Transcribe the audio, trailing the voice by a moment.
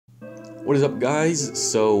What is up, guys?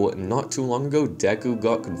 So not too long ago, Deku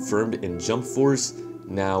got confirmed in Jump Force.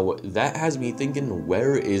 Now that has me thinking,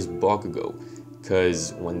 where is Bakugou?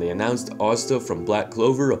 Because when they announced Asta from Black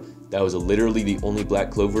Clover, that was literally the only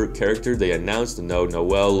Black Clover character they announced. No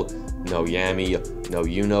Noelle, no Yami, no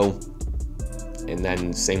Yuno. And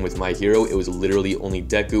then same with My Hero, it was literally only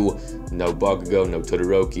Deku, no Bakugou, no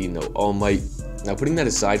Todoroki, no All Might. Now putting that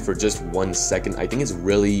aside for just 1 second, I think it's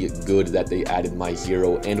really good that they added My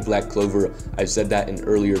Hero and Black Clover. I've said that in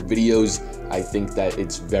earlier videos. I think that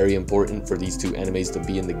it's very important for these two animes to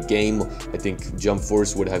be in the game. I think Jump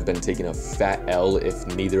Force would have been taking a fat L if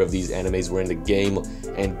neither of these animes were in the game.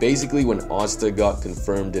 And basically when Asta got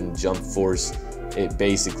confirmed in Jump Force, it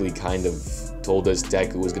basically kind of told us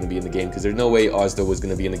Deku was going to be in the game, because there's no way Asta was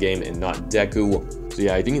going to be in the game and not Deku. So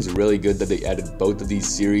yeah, I think it's really good that they added both of these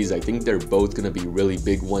series. I think they're both going to be really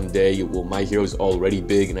big one day. Well, My Hero's already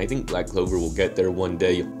big, and I think Black Clover will get there one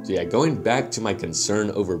day. So yeah, going back to my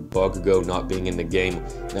concern over Bakugou not being in the game.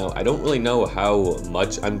 Now, I don't really know how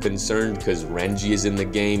much I'm concerned, because Renji is in the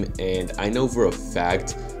game, and I know for a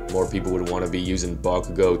fact more people would want to be using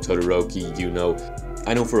Bakugou, Todoroki, Yuno.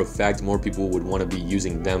 I know for a fact more people would want to be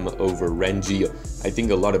using them over Renji. I think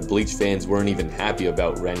a lot of Bleach fans weren't even happy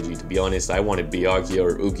about Renji. To be honest, I wanted Byakuya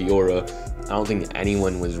or Ukiura. I don't think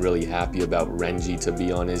anyone was really happy about Renji, to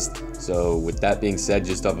be honest. So with that being said,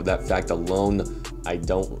 just off of that fact alone, I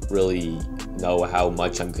don't really know how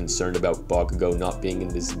much I'm concerned about Bakugou not being in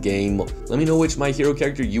this game. Let me know which My Hero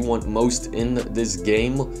character you want most in this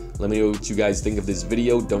game. Let me know what you guys think of this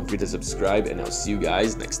video. Don't forget to subscribe, and I'll see you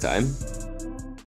guys next time.